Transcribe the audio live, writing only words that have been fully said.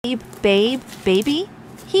Baby?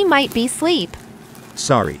 He might be asleep.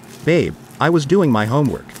 Sorry, babe, I was doing my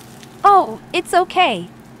homework. Oh, it's okay.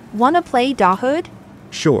 Wanna play Dahood?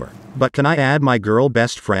 Sure, but can I add my girl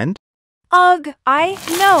best friend? Ugh,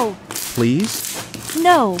 no. Please?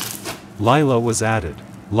 No. Lila was added.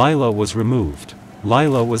 Lila was removed.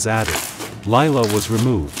 Lila was added. Lila was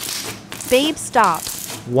removed. Babe, stop.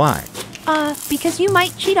 Why? Because you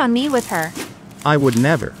might cheat on me with her. I would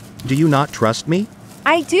never. Do you not trust me?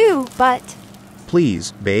 I do, but...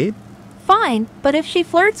 Please, babe? Fine, but if she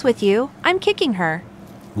flirts with you, I'm kicking her.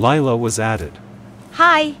 Lila was added.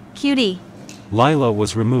 Hi, cutie. Lila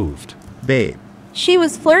was removed. Babe. She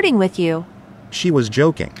was flirting with you. She was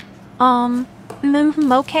joking.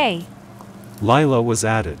 Okay. Lila was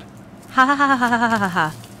added. Ha ha ha ha ha ha ha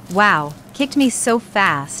ha. Wow, kicked me so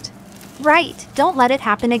fast. Right, don't let it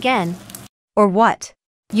happen again. Or what?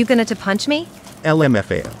 You gonna to punch me?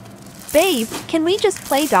 LMFAO. Babe, can we just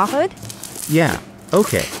play Dahood? Yeah,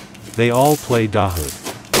 okay. They all play Dahood.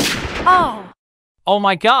 Oh, Oh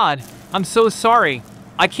my god, I'm so sorry.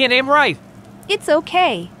 I can't aim right. it's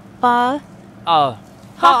okay. Ha Ha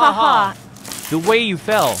ha ha. The way you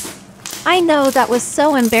fell. I know that was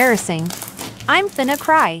so embarrassing. I'm finna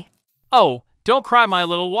cry. Oh, don't cry, my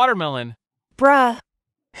little watermelon. Bruh.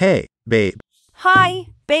 Hey, babe. Hi,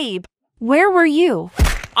 babe. Where were you?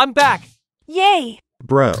 I'm back. Yay.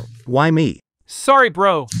 Bro, why me? Sorry,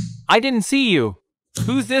 bro. I didn't see you.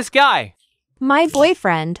 Who's this guy? My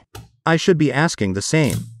boyfriend. I should be asking the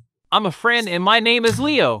same. I'm a friend and my name is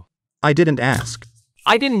Leo. I didn't ask.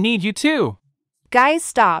 I didn't need you too. Guys,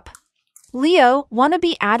 stop. Leo, wanna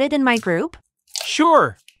be added in my group?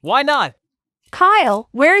 Sure, why not? Kyle,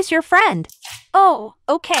 where's your friend? Oh,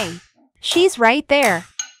 okay. She's right there.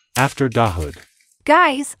 After Dahood.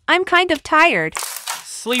 Guys, I'm kind of tired.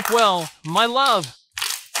 Sleep well, my love.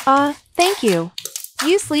 Thank you.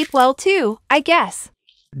 You sleep well too, I guess.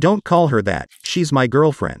 Don't call her that. She's my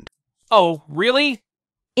girlfriend. Oh, really?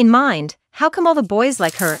 In mind, how come all the boys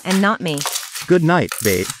like her and not me? Good night,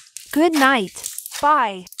 babe. Good night.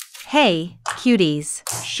 Bye. Hey, cuties.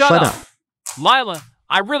 Shut Shut up. Lila,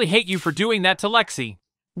 I really hate you for doing that to Lexi.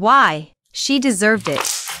 Why? She deserved it.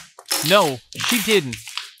 No, she didn't.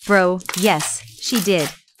 Bro, yes, she did.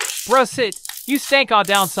 Bruh, sit. You stank all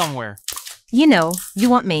down somewhere. You know, you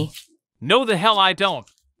want me. No, the hell I don't.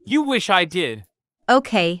 You wish I did.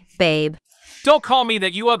 Okay, babe. Don't call me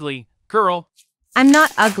that, you ugly girl. I'm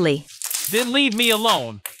not ugly. Then leave me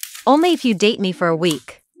alone. Only if you date me for a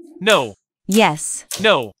week. No, Yes.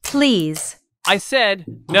 no. Please. I said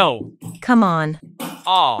no. Come on.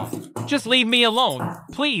 Aw, just leave me alone,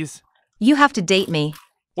 please. You have to date me.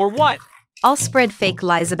 Or what? I'll spread fake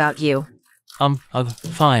lies about you.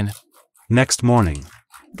 Fine. Next morning.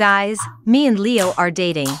 Guys, me and Leo are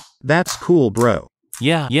dating. That's cool, bro.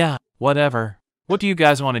 Yeah, whatever. What do you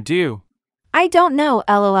guys want to do? I don't know,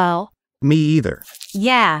 lol. Me either.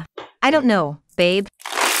 Yeah. I don't know, babe.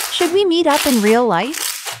 Should we meet up in real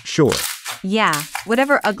life? Sure. Yeah,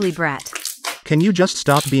 whatever, ugly brat. Can you just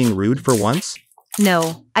stop being rude for once?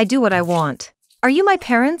 No, I do what I want. Are you my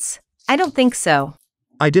parents? I don't think so.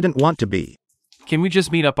 I didn't want to be. Can we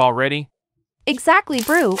just meet up already? Exactly,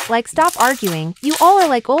 brew. Like, stop arguing. You all are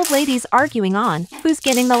like old ladies arguing on who's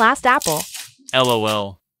getting the last apple.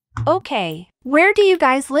 LOL. Okay. Where do you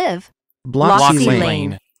guys live? Bloxy Bloxy Lane.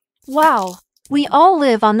 Lane. Wow. We all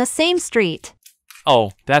live on the same street.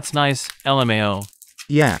 Oh, that's nice, LMAO.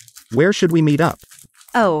 Yeah. Where should we meet up?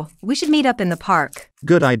 Oh, we should meet up in the park.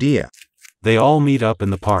 Good idea. They all meet up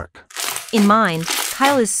in the park. In mind,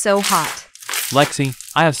 Kyle is so hot. Lexi,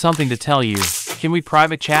 I have something to tell you. Can we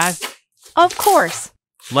private chat? Of course.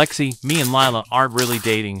 Lexi, me and Lila aren't really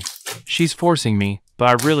dating. She's forcing me, but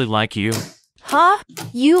I really like you. Huh?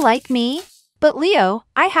 You like me? But Leo,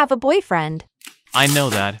 I have a boyfriend. I know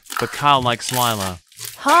that, but Kyle likes Lila.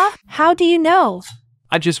 Huh? How do you know?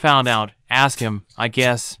 I just found out. Ask him, I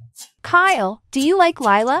guess. Kyle, do you like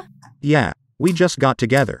Lila? Yeah, we just got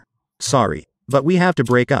together. Sorry, but we have to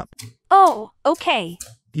break up. Oh, okay.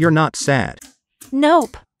 You're not sad.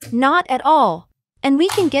 Nope. Not at all. And we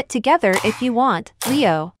can get together if you want,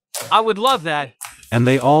 Leo. I would love that. And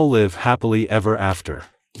they all live happily ever after.